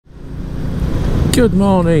Good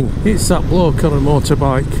morning, it's that bloke on a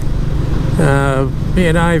motorbike. Me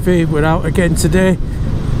and Ivy, we're out again today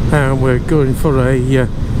and we're going for a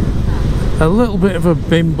little bit of a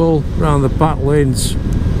bimble around the back lanes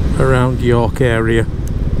around York area.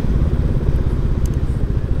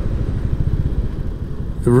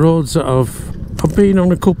 The roads that I've been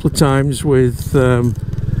on a couple of times with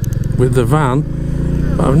the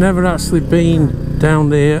van, but I've never actually been down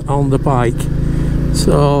there on the bike,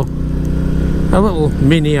 so a little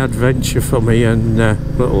mini adventure for me and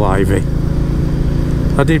little Ivy.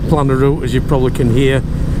 I did plan a route, as you probably can hear.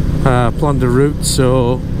 Planned a route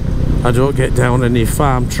so I don't get down any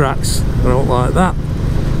farm tracks. I don't like that.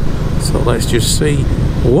 So let's just see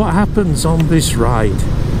what happens on this ride.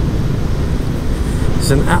 It's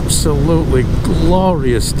an absolutely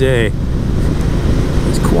glorious day.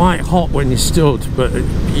 It's quite hot when you stood, but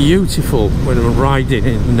beautiful when I'm riding,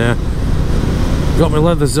 and got my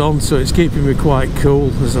leathers on, so it's keeping me quite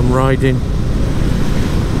cool as I'm riding.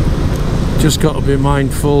 Just got to be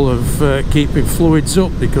mindful of keeping fluids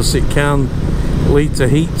up, because it can lead to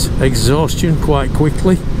heat exhaustion quite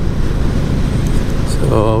quickly.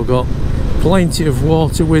 So I've got plenty of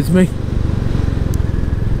water with me,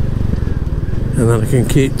 and then I can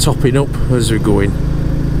keep topping up as we're going.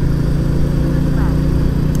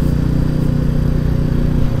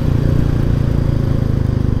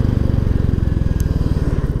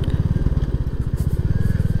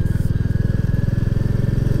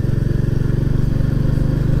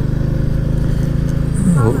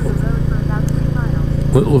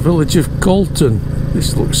 Little village of Colton.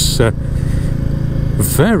 This looks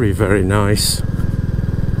very, very nice.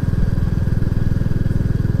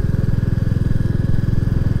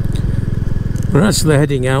 We're actually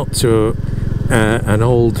heading out to an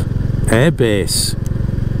old air base,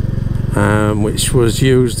 which was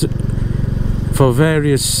used for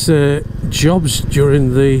various jobs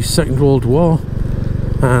during the Second World War,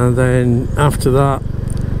 and then after that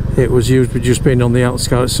it was used with just being on the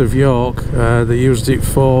outskirts of York. They used it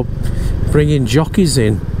for bringing jockeys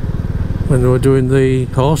in when they were doing the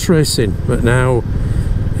horse racing, but now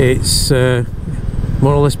it's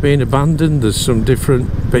more or less being abandoned. There's some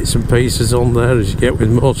different bits and pieces on there, as you get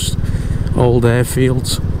with most old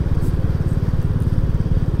airfields.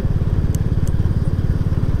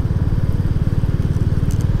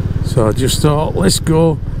 So I just thought, let's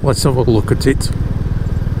go, let's have a look at it.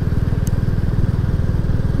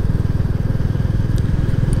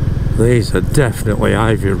 These are definitely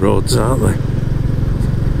Ivy roads, aren't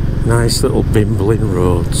they? Nice little bimbling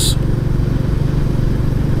roads.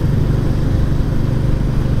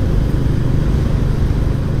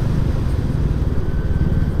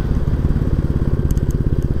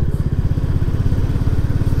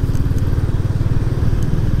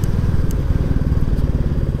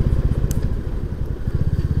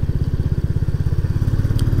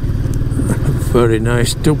 Very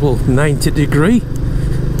nice double 90-degree.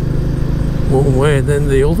 One way then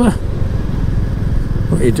the other.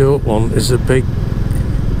 What you don't want is a big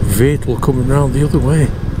vehicle coming round the other way.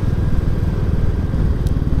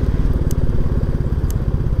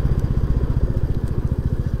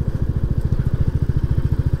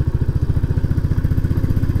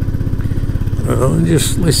 Oh,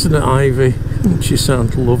 just listen to Ivy, she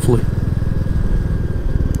sounds lovely.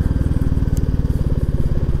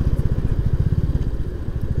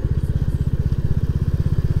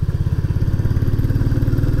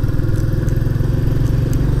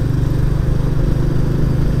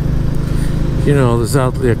 You know, there's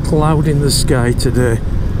hardly a cloud in the sky today.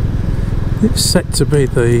 It's set to be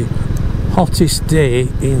the hottest day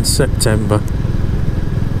in September.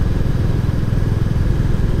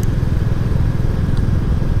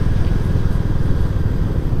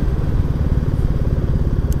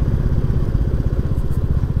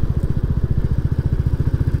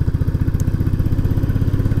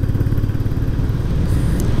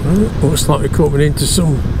 Well, looks like we're coming into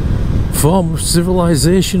some form of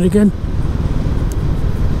civilization again.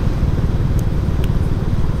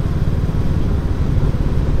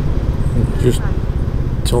 Just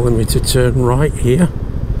telling me to turn right here.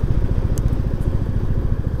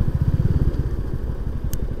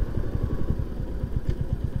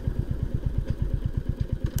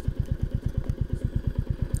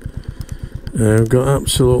 I've got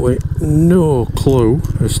absolutely no clue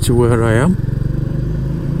as to where I am.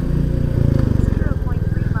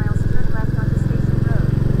 0.3 miles turn left onto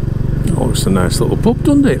Station Road. Oh, it's a nice little pub,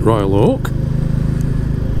 doesn't it? Royal Oak.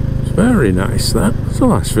 It's very nice, that. It's a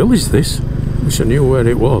nice village, this. Wish I knew where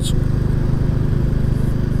it was.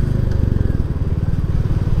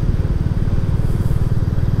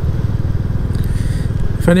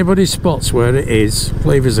 If anybody spots where it is,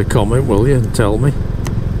 leave us a comment, will you, and tell me.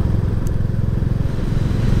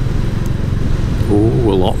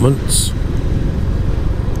 Oh, allotments.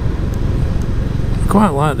 I quite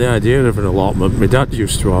like the idea of an allotment. My dad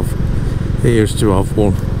used to have. He used to have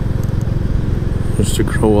one. He used to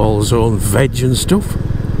grow all his own veg and stuff.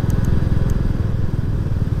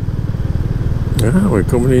 Yeah, we're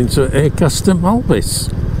coming into Acaster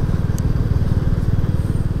Malbis.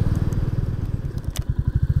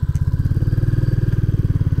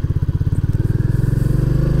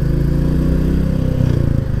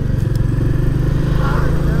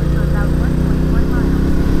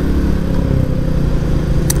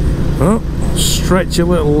 Oh, stretch your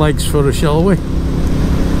little legs for us, shall we?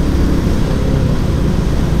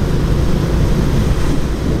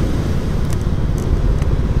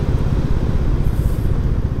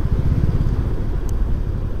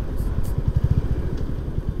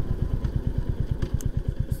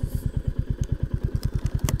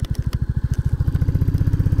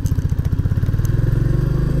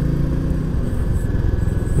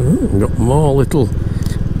 Got more little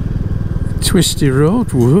twisty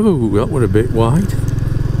road. Whoa, that were a bit wide.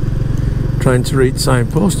 Trying to read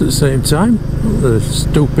signpost at the same time. What a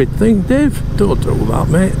stupid thing, Dave. Don't do that,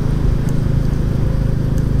 mate.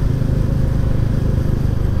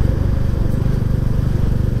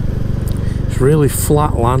 It's really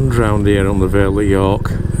flat land round here on the Vale of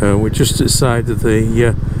York. We're just outside of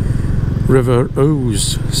the River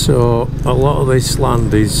Ouse, so a lot of this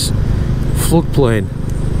land is floodplain.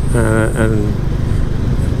 And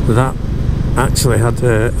that actually had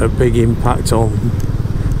a big impact on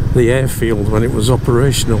the airfield when it was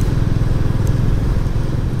operational.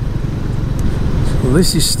 So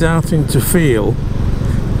this is starting to feel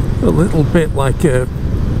a little bit like a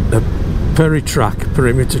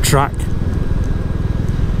perimeter track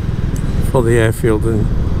for the airfield, and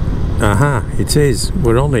aha, it is,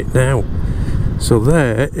 we're on it now. So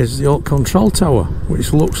there is the old control tower,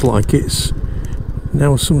 which looks like it's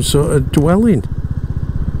now some sort of dwelling.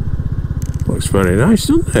 Looks very nice,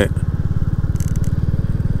 doesn't it?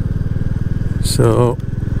 So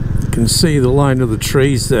you can see the line of the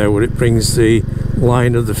trees there where it brings the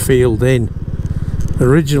line of the field in.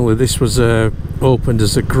 Originally this was opened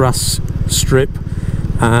as a grass strip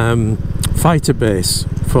fighter base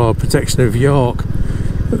for protection of York,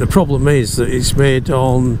 but the problem is that it's made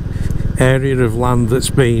on area of land that's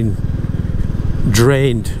been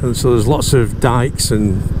drained, and so there's lots of dikes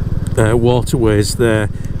and waterways there,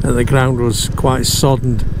 and the ground was quite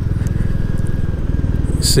soddened.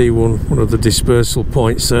 See one of the dispersal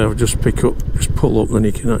points there. I'll just pull up, then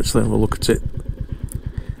you can actually have a look at it.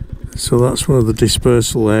 So that's one of the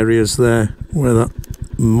dispersal areas there where that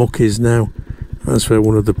muck is now. That's where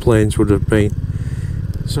one of the planes would have been.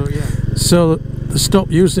 So yeah, so they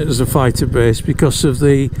stopped using it as a fighter base because of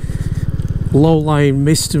the low-lying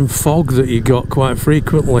mist and fog that you got quite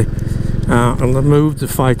frequently, and they moved the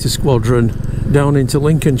fighter squadron down into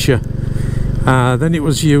Lincolnshire. Then it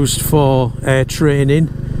was used for air training,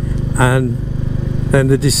 and then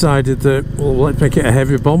they decided that, well, let's make it a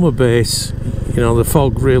heavy bomber base. You know, the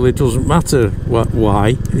fog really doesn't matter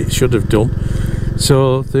why, it should have done.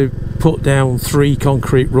 So they put down 3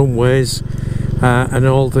 concrete runways and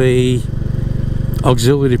all the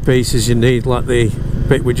auxiliary pieces you need, like the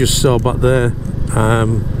bit we just saw back there,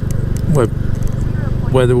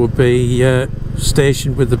 where they would be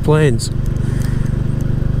stationed with the planes.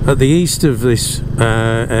 At the east of this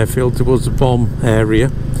airfield there was a bomb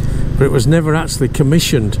area, but it was never actually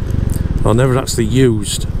commissioned or never actually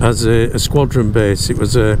used as a squadron base. It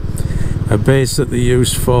was a base that they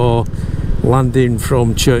used for landing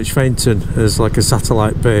from Church Fenton as like a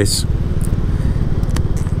satellite base.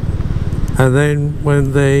 And then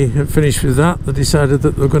when they had finished with that, they decided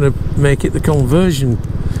that they were going to make it the conversion.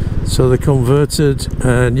 So they converted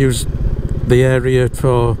and used the area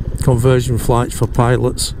for conversion flights for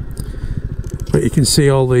pilots. But you can see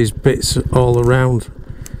all these bits all around,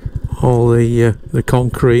 all the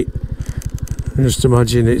concrete. And just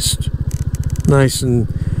imagine it's nice and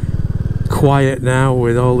quiet now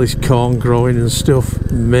with all this corn growing and stuff,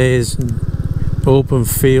 maize and open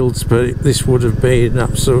fields, but this would have been an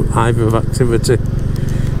absolute hive of activity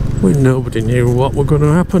when nobody knew what were going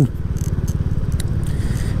to happen.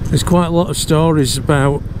 There's quite a lot of stories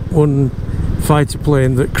about one fighter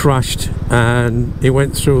plane that crashed and it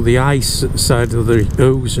went through the ice at the side of the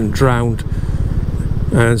Ouse and drowned,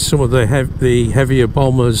 and some of the heavier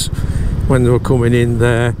bombers, when they were coming in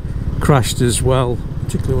there, crashed as well.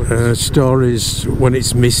 Particularly stories when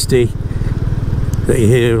it's misty, that you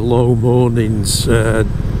hear low moanings,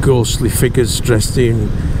 ghostly figures dressed in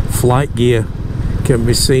flight gear can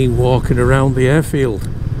be seen walking around the airfield.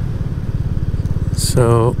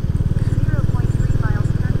 So 0.3 miles,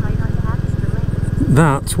 turn right onto Acaster Lane.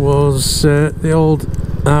 that was the old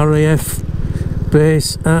RAF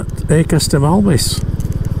base at Acaster Malbis.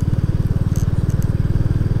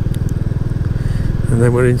 And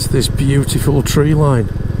then we're into this beautiful tree line.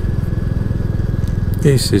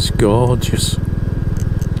 This is gorgeous.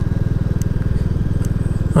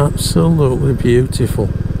 Absolutely beautiful.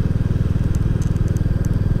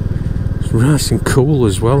 It's nice and cool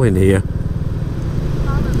as well in here.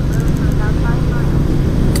 Follow the road for about 5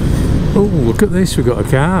 miles. Oh, look at this, we've got a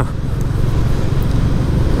car.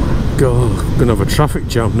 God, we're gonna have a traffic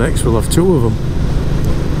jam next, we'll have 2 of them.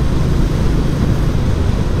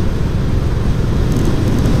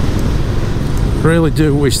 Really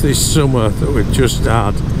do wish this summer that we've just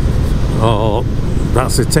had, oh,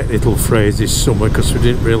 that's a technical phrase, this summer, because we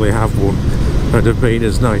didn't really have one, would have been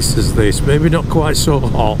as nice as this. Maybe not quite so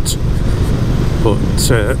hot, but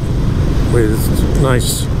with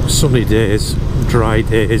nice sunny days, dry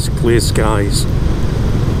days, clear skies.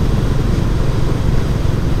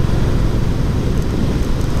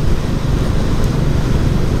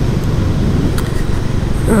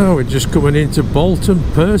 Oh, we're just coming into Bolton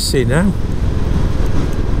Percy now.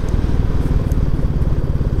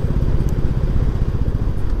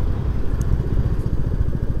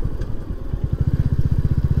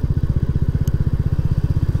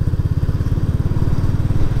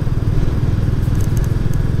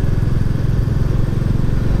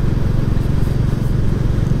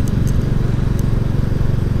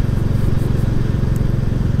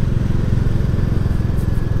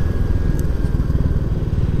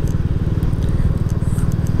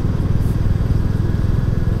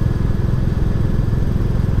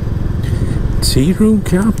 Tea room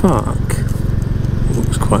car park.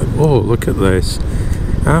 Looks quite. Oh, look at this.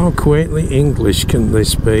 How quaintly English can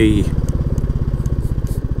this be?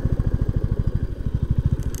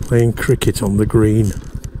 Playing cricket on the green.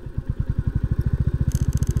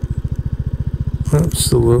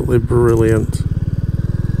 Absolutely brilliant.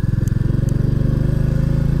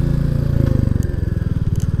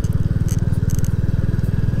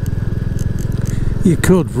 You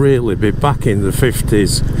could really be back in the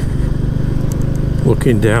 50s.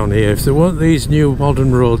 Looking down here, if there weren't these new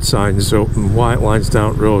modern road signs up and white lines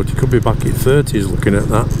down the road, you could be back in 30s looking at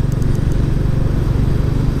that.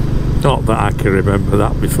 Not that I can remember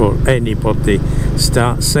that before anybody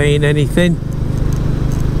starts saying anything.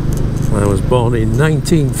 I was born in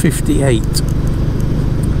 1958.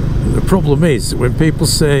 And the problem is, when people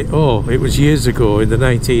say, oh, it was years ago in the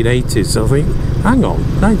 1980s, I think, hang on,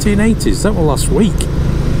 1980s, that was last week.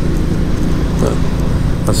 But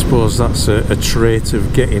I suppose that's a trait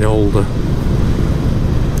of getting older.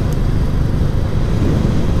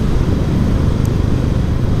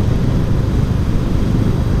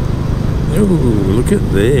 Ooh, look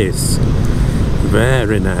at this.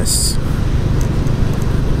 Very nice.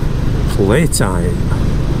 Playtime.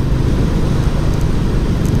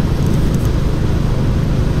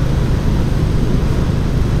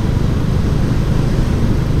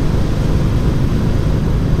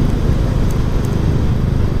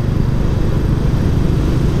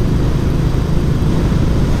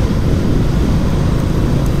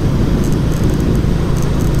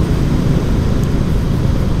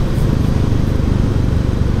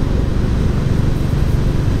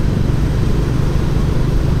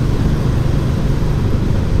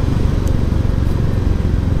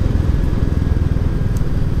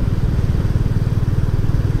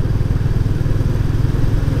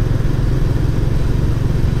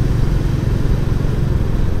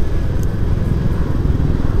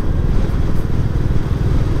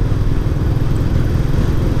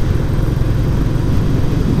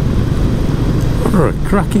 A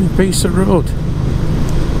cracking piece of road.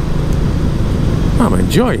 I'm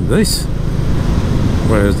enjoying this.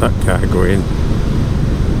 Where's that car going?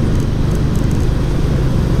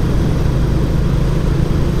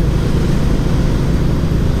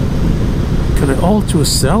 Got it all to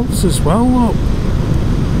ourselves as well, look.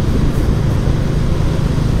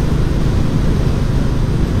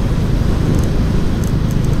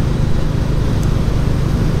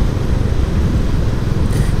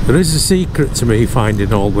 There is a secret to me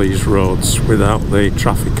finding all these roads without the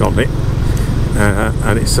traffic on it,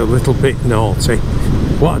 and it's a little bit naughty.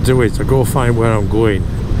 What I do is I go find where I'm going,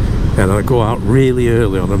 and I go out really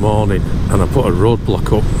early on the morning, and I put a roadblock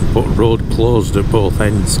up, and put a road closed at both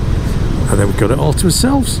ends, and then we've got it all to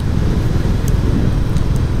ourselves.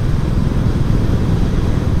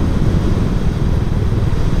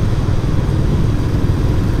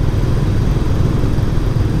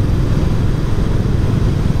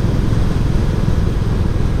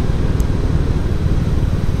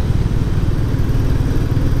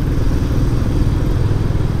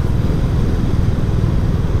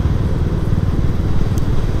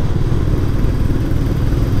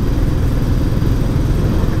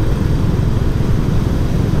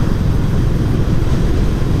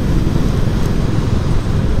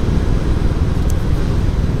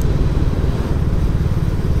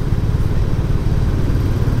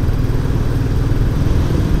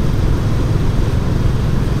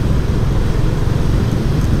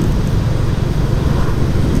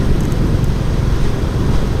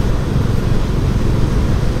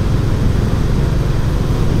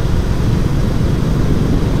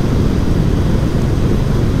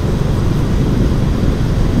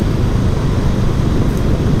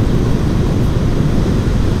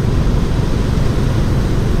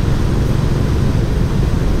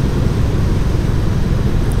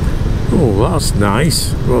 that's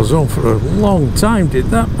nice. Goes on for a long time, did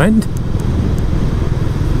that bend?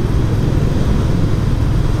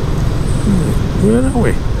 Where are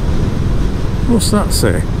we? What's that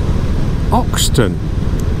say? Oxton.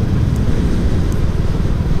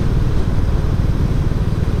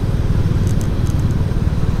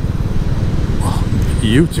 Oh,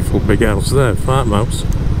 beautiful big house there, farmhouse.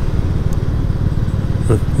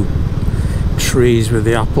 Trees with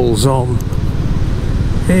the apples on.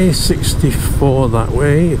 A64 that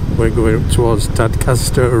way. We're going up towards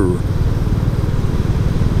Tadcaster.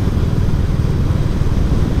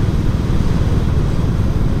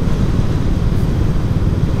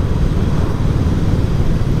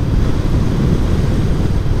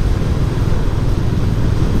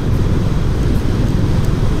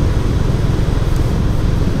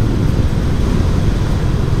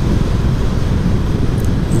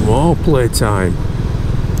 More playtime.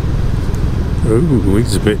 Ooh,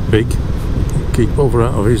 he's a bit big. Keep over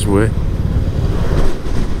out of his way.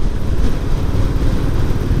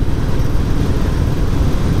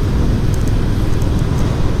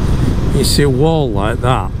 You see a wall like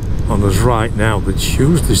that on us right now, that's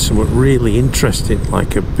usually something really interesting,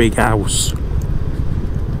 like a big house.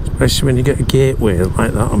 Especially when you get a gateway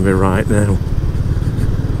like that on me right now.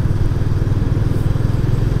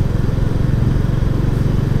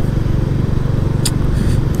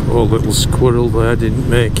 Poor little squirrel there didn't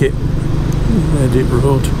make it. Made it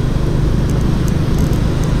road.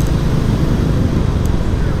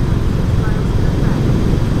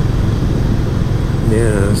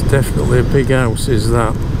 Yeah, it's definitely a big house, is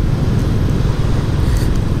that.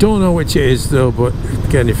 Don't know which it is though, but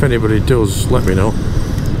again, if anybody does, let me know.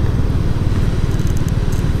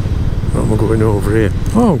 I'm going over here.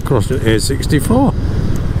 Oh, I'm crossing A64.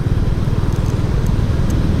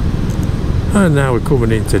 And now we're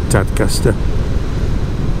coming into Tadcaster.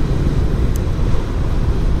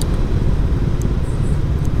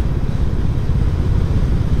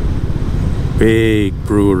 Big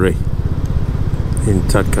brewery in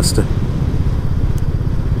Tadcaster.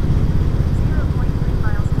 0.3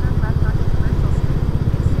 miles turn left onto Commercial Street, is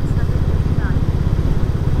 659.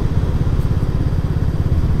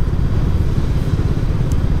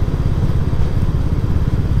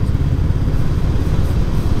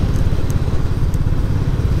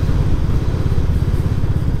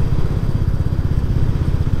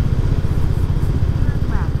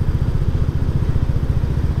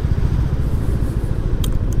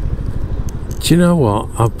 Do you know what?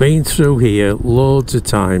 I've been through here loads of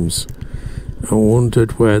times and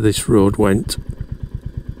wondered where this road went.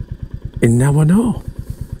 And now I know.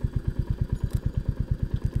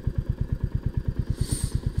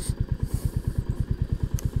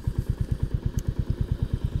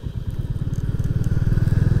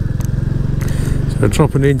 So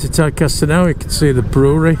dropping into Tadcaster now, you can see the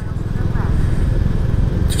brewery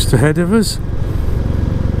just ahead of us.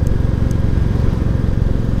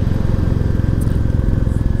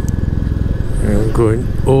 Going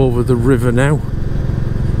over the river now.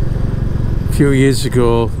 A few years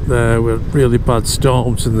ago there were really bad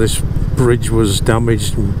storms and this bridge was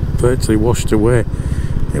damaged and virtually washed away.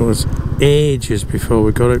 It was ages before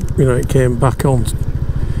we got it, you know, it came back on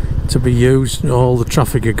to be used, and all the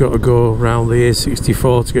traffic had got to go around the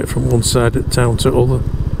A64 to get from one side of town to other.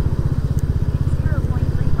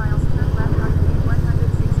 0.3 miles turn left onto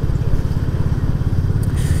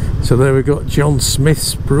A162. So there we got John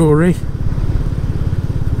Smith's brewery.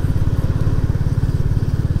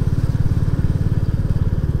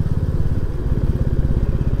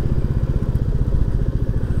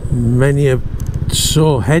 Many a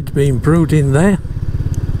sore head being brewed in there.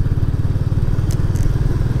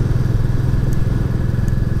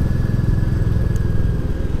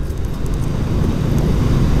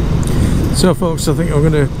 So folks, I think I'm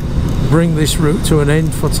going to bring this route to an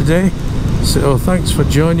end for today. So thanks for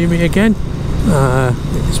joining me again.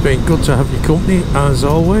 It's been good to have your company as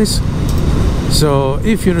always. So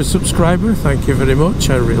if you're a subscriber, thank you very much,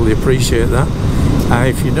 I really appreciate that.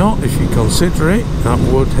 If you're not, if you consider it, that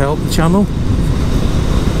would help the channel.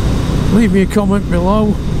 Leave me a comment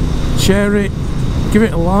below, share it, give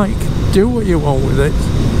it a like, do what you want with it.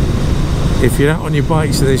 If you're out on your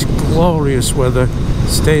bikes in this glorious weather,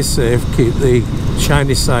 stay safe, keep the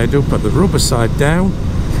shiny side up and the rubber side down,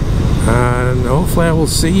 and hopefully I will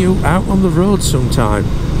see you out on the road sometime.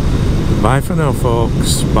 Bye for now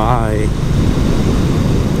folks, bye.